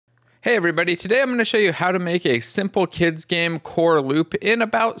Hey everybody, today I'm going to show you how to make a simple kids game core loop in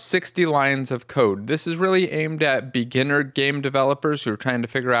about 60 lines of code. This is really aimed at beginner game developers who are trying to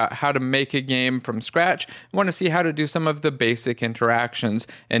figure out how to make a game from scratch and want to see how to do some of the basic interactions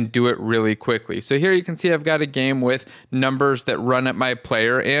and do it really quickly. So here you can see I've got a game with numbers that run at my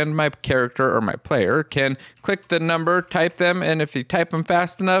player, and my character or my player can click the number, type them, and if you type them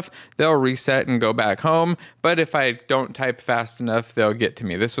fast enough, they'll reset and go back home. But if I don't type fast enough, they'll get to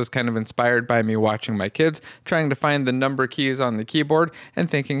me. This was kind of inspired by me watching my kids trying to find the number keys on the keyboard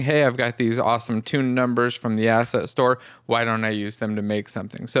and thinking, hey, I've got these awesome tuned numbers from the asset store. Why don't I use them to make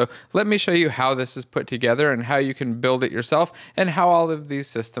something? So let me show you how this is put together and how you can build it yourself and how all of these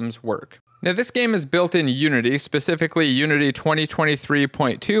systems work. Now this game is built in Unity, specifically Unity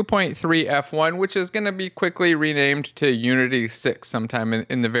 2023.2.3 F1, which is going to be quickly renamed to Unity 6 sometime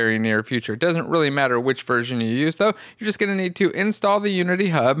in the very near future. It doesn't really matter which version you use though. You're just going to need to install the Unity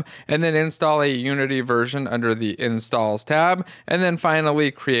hub and then install a Unity version under the Installs tab, and then finally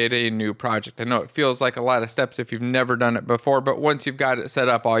create a new project. I know it feels like a lot of steps if you've never done it before, but once you've got it set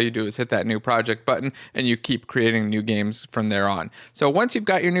up, all you do is hit that new project button and you keep creating new games from there on. So once you've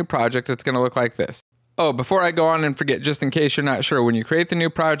got your new project, it's going to look like this. Oh, before I go on and forget, just in case you're not sure, when you create the new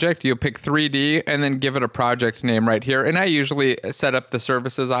project, you'll pick 3D and then give it a project name right here. And I usually set up the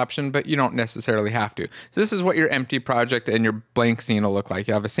services option, but you don't necessarily have to. So this is what your empty project and your blank scene will look like.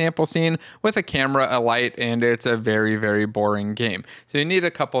 You have a sample scene with a camera, a light, and it's a very, very boring game. So you need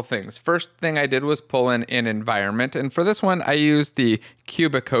a couple things. First thing I did was pull in an environment. And for this one, I used the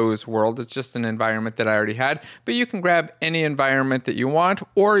Cubicos world. It's just an environment that I already had, but you can grab any environment that you want,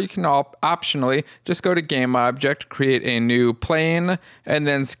 or you can optionally just go to game object, create a new plane, and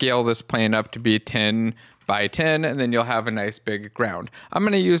then scale this plane up to be 10 by 10, and then you'll have a nice big ground. I'm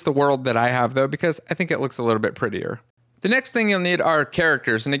going to use the world that I have though, because I think it looks a little bit prettier. The next thing you'll need are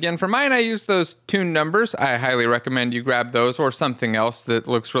characters. And again, for mine, I use those tuned numbers. I highly recommend you grab those or something else that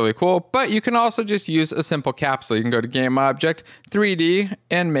looks really cool. But you can also just use a simple capsule. You can go to Game Object, 3D,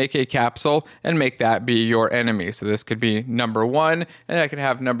 and make a capsule and make that be your enemy. So this could be number 1, and I could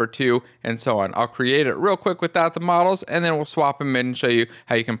have number 2, and so on. I'll create it real quick without the models, and then we'll swap them in and show you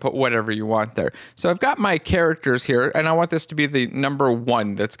how you can put whatever you want there. So I've got my characters here, and I want this to be the number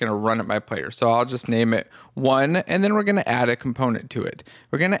 1 that's going to run at my player. So I'll just name it 1, and then we're going to add a component to it.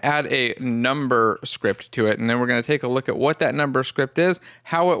 We're going to add a number script to it, and then we're going to take a look at what that number script is,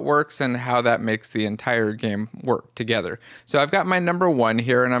 how it works, and how that makes the entire game work together. So I've got my number 1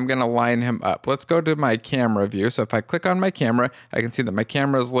 here, and I'm going to line him up. Let's go to my camera view. So if I click on my camera, I can see that my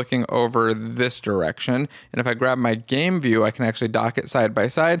camera is looking over this direction, and if I grab my game view, I can actually dock it side by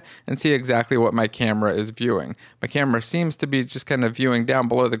side and see exactly what my camera is viewing. My camera seems to be just kind of viewing down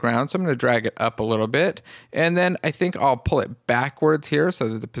below the ground, so I'm going to drag it up a little bit. And then I think I'll pull it backwards here so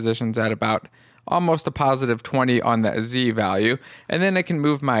that the position's at about almost a positive 20 on that Z value. And then I can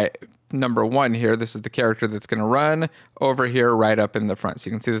move my number 1 here. This is the character that's going to run over here right up in the front. So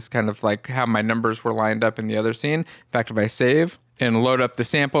you can see this is kind of like how my numbers were lined up in the other scene. In fact, if I save and load up the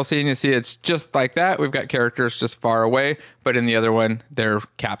sample scene, you see it's just like that. We've got characters just far away, but in the other one, they're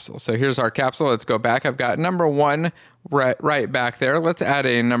capsules. So here's our capsule. Let's go back. I've got number 1 right back there. Let's add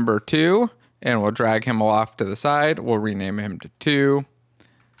a number 2. And we'll drag him off to the side. We'll rename him to 2.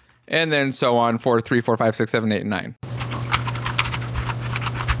 And then so on for 3, 4, 5, 6, 7, 8, and 9.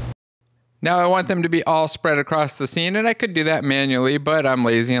 Now I want them to be all spread across the scene, and I could do that manually, but I'm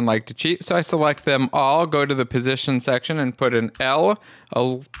lazy and like to cheat. So I select them all, go to the position section and put an L,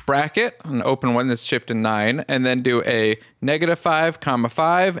 a bracket, an open one that's shift and 9, and then do a -5, comma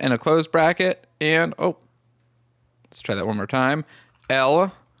 5, and a close bracket, and let's try that one more time.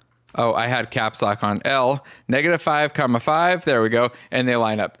 L. Oh, I had caps lock on. L, -5, comma 5. There we go. And they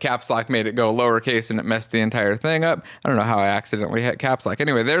line up. Caps lock made it go lowercase and it messed the entire thing up. I don't know how I accidentally hit caps lock.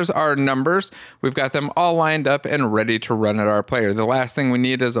 Anyway, there's our numbers. We've got them all lined up and ready to run at our player. The last thing we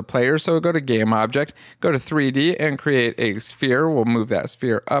need is a player. So we'll go to Game Object, go to 3D and create a sphere. We'll move that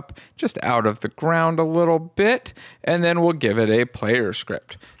sphere up just out of the ground a little bit. And then we'll give it a player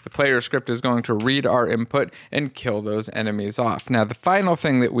script. The player script is going to read our input and kill those enemies off. Now, the final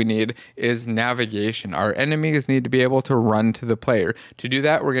thing that we need is navigation. Our enemies need to be able to run to the player. To do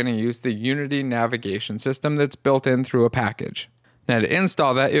that, we're going to use the Unity navigation system that's built in through a package. Now, to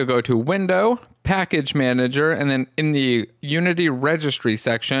install that, you'll go to Window, package manager, and then in the Unity registry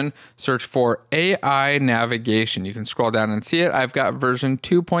section, search for AI navigation. You can scroll down and see it. I've got version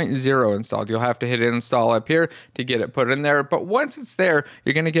 2.0 installed. You'll have to hit install up here to get it put in there. But once it's there,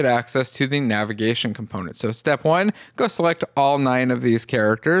 you're going to get access to the navigation component. So step 1, go select all 9 of these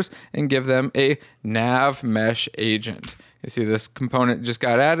characters and give them a nav mesh agent. You see this component just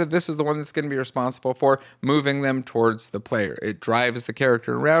got added. This is the one that's going to be responsible for moving them towards the player. It drives the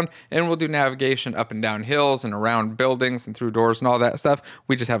character around and will do navigation up and down hills and around buildings and through doors and all that stuff.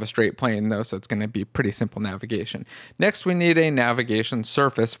 We just have a straight plane though, so it's going to be pretty simple navigation. Next, we need a navigation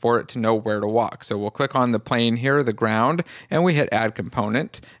surface for it to know where to walk. So we'll click on the plane here, the ground, and we hit add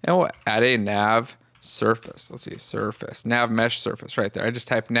component, and we'll add a nav surface. Let's see, surface, nav mesh surface right there. I just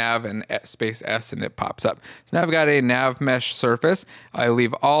type nav and space S and it pops up. So now I've got a nav mesh surface. I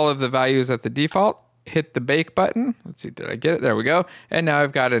leave all of the values at the default, hit the bake button. Let's see, did I get it? There we go. And now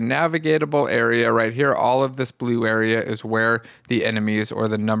I've got a navigatable area right here. All of this blue area is where the enemies or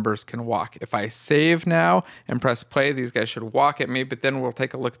the numbers can walk. If I save now and press play, these guys should walk at me, but then we'll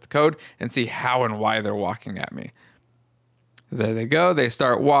take a look at the code and see how and why they're walking at me. There they go. They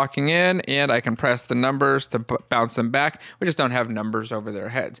start walking in, and I can press the numbers to bounce them back. We just don't have numbers over their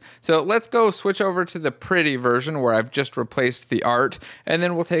heads. So let's go switch over to the pretty version where I've just replaced the art, and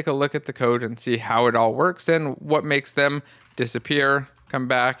then we'll take a look at the code and see how it all works and what makes them disappear, come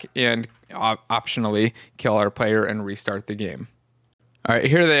back, and optionally kill our player and restart the game. All right,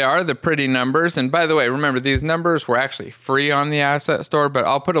 here they are, the pretty numbers. And by the way, remember, these numbers were actually free on the asset store, but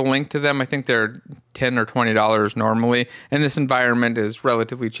I'll put a link to them. I think they're $10 or $20 normally. And this environment is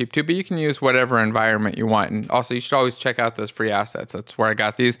relatively cheap too, but you can use whatever environment you want. And also, you should always check out those free assets. That's where I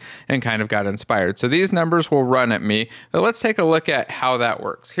got these and kind of got inspired. So these numbers will run at me, but let's take a look at how that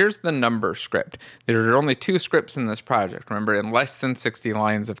works. Here's the number script. There are only 2 scripts in this project, remember, in less than 60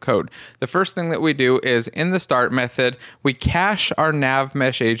 lines of code. The first thing that we do is in the start method, we cache our nav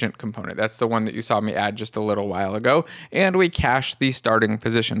mesh agent component. That's the one that you saw me add just a little while ago. And we cache the starting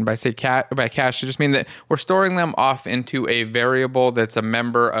position. By cache, I just mean that we're storing them off into a variable that's a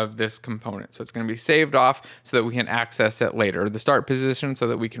member of this component. So it's going to be saved off so that we can access it later. The start position so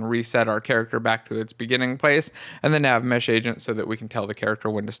that we can reset our character back to its beginning place, and the nav mesh agent so that we can tell the character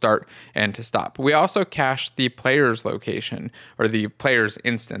when to start and to stop. We also cache the player's location, or the player's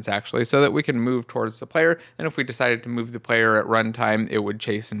instance actually, so that we can move towards the player. And if we decided to move the player at runtime, it would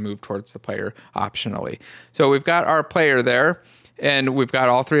chase and move towards the player optionally. So we've got our player there, and we've got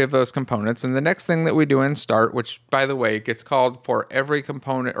all 3 of those components. And the next thing that we do in start, which by the way gets called for every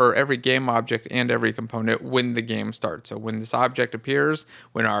component or every game object and every component when the game starts. So when this object appears,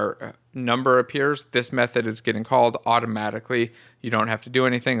 when our number appears, this method is getting called automatically. You don't have to do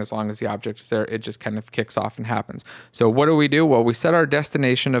anything as long as the object is there. It just kind of kicks off and happens. So what do? Well, we set our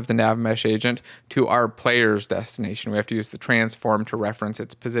destination of the nav mesh agent to our player's destination. We have to use the transform to reference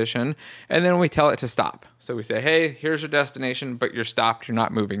its position, and then we tell it to stop. So we say, hey, here's your destination, but you're stopped, you're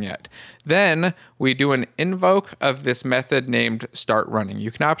not moving yet. Then we do an invoke of this method named start running.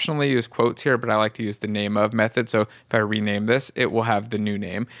 You can optionally use quotes here, but I like to use the name of method. So if I rename this, it will have the new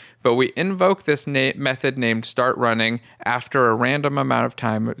name. But we invoke this method named start running after a random amount of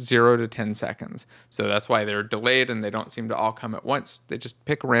time, 0 to 10 seconds. So that's why they're delayed and they don't seem to all come at once. They just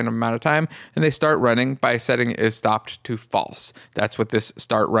pick a random amount of time and they start running by setting is stopped to false. That's what this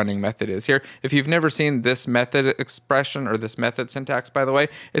start running method is here. If you've never seen this method expression or this method syntax, by the way,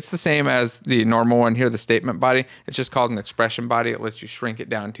 it's the same as the normal one here, the statement body. It's just called an expression body. It lets you shrink it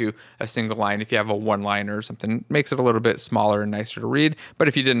down to a single line. If you have a one-liner or something, it makes it a little bit smaller and nicer to read. But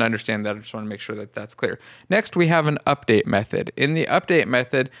if you didn't understand that, I just want to make sure that that's clear. Next, we have an update method. In the update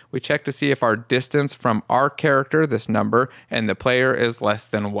method, we check to see if our distance from our character, this number, and the player is less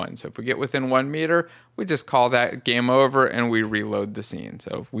than 1. So if we get within 1 meter, we just call that game over and we reload the scene.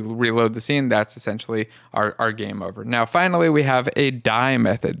 So if we reload the scene, that's essentially our game over. Now, finally, we have a die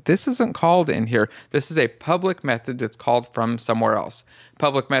method. This isn't called in here. This is a public method that's called from somewhere else.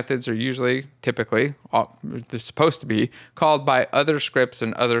 Public methods are usually, typically, they're supposed to be called by other scripts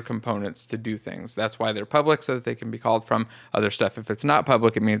and other components to do things. That's why they're public, so that they can be called from other stuff. If it's not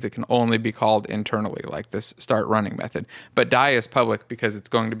public, it means it can only be called internally, like this start running method. But die is public because it's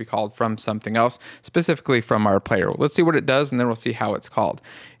going to be called from something else, specifically from our player. Let's see what it does, and then we'll see how it's called.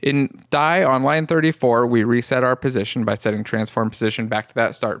 In die on line 34, we reset our position by setting transform position back to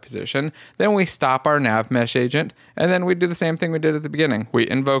that start position. Then we stop our nav mesh agent, and then we do the same thing we did at the beginning. We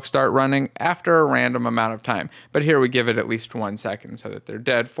invoke start running after a random amount of time. But here we give it at least 1 second so that they're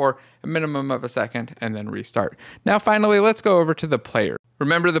dead for a minimum of a second and then restart. Now, finally, let's go over to the player.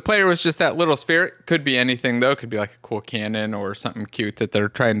 Remember, the player was just that little sphere. Could be anything, though. Could be like a cool cannon or something cute that they're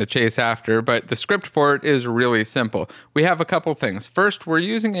trying to chase after. But the script for it is really simple. We have a couple things. First, we're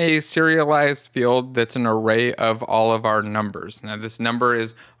using a serialized field that's an array of all of our numbers. Now, this number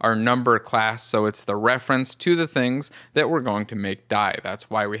is our number class, so it's the reference to the things that we're going to make die. That's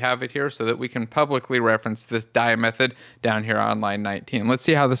why we have it here, so that we can publicly reference this die method down here on line 19. Let's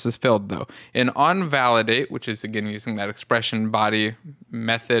see how this is filled, though. In onValidate, which is, again, using that expression body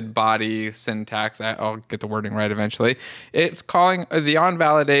method body syntax, I'll get the wording right eventually. It's calling the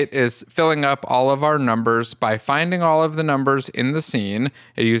onValidate is filling up all of our numbers by finding all of the numbers in the scene.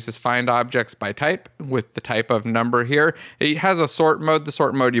 It uses find objects by type with the type of number here. It has a sort mode. The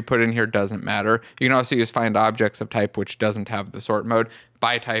sort mode you put in here doesn't matter. You can also use find objects of type, which doesn't have the sort mode.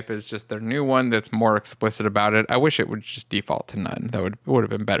 By type is just their new one that's more explicit about it. I wish it would just default to none. That would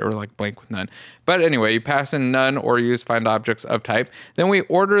have been better, like blank with none. But anyway, you pass in none or use find objects of type. Then we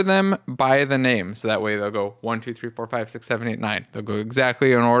order them by the name. So that way they'll go 1, 2, 3, 4, 5, 6, 7, 8, 9. They'll go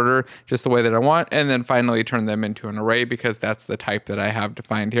exactly in order, just the way that I want. And then finally turn them into an array because that's the type that I have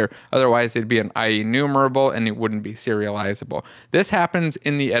defined here. Otherwise, it'd be an IE numerable and it wouldn't be serializable. This happens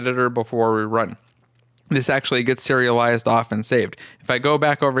in the editor before we run. This actually gets serialized off and saved. If I go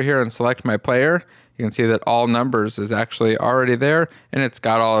back over here and select my player, you can see that all numbers is actually already there and it's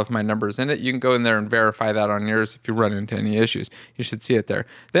got all of my numbers in it. You can go in there and verify that on yours if you run into any issues. You should see it there.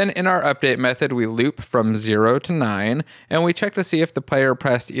 Then in our update method, we loop from 0 to 9 and we check to see if the player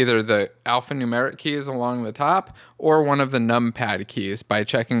pressed either the alphanumeric keys along the top or one of the numpad keys by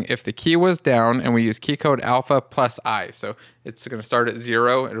checking if the key was down, and we use key code alpha plus I. So it's going to start at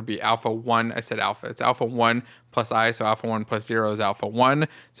 0. It'll be alpha 1. I said alpha. It's alpha 1 plus I. So alpha 1 plus 0 is alpha 1.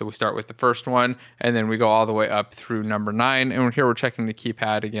 So we start with the first one, and then we go all the way up through number 9. And here we're checking the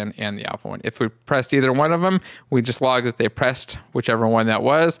keypad again and the alpha 1. If we pressed either one of them, we just log that they pressed whichever one that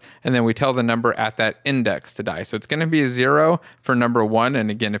was, and then we tell the number at that index to die. So it's going to be 0 for number 1. And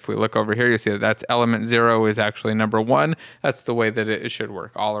again, if we look over here, you see that that's element 0 is actually number 1. That's the way that it should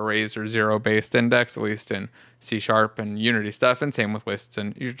work. All arrays are 0-based index, at least in C# and Unity stuff, and same with lists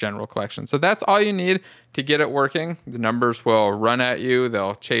and your general collection. So that's all you need to get it working. The numbers will run at you.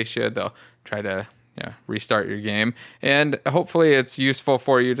 They'll chase you. They'll try to restart your game. And hopefully it's useful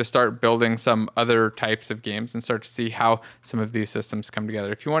for you to start building some other types of games and start to see how some of these systems come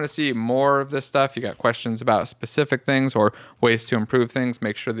together. If you want to see more of this stuff, you got questions about specific things or ways to improve things,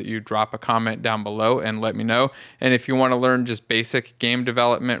 make sure that you drop a comment down below and let me know. And if you want to learn just basic game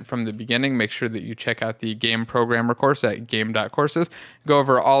development from the beginning, make sure that you check out the game programmer course at game.courses. Go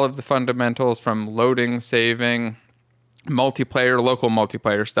over all of the fundamentals from loading, saving, multiplayer, local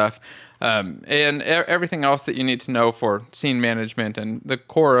multiplayer stuff, and everything else that you need to know for scene management and the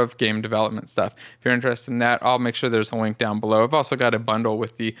core of game development stuff. If you're interested in that, I'll make sure there's a link down below. I've also got a bundle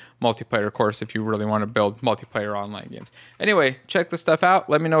with the multiplayer course if you really want to build multiplayer online games. Anyway, check the stuff out.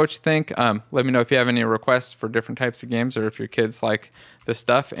 Let me know what you think. Let me know if you have any requests for different types of games or if your kids like this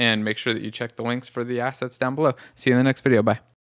stuff, and make sure that you check the links for the assets down below. See you in the next video. Bye.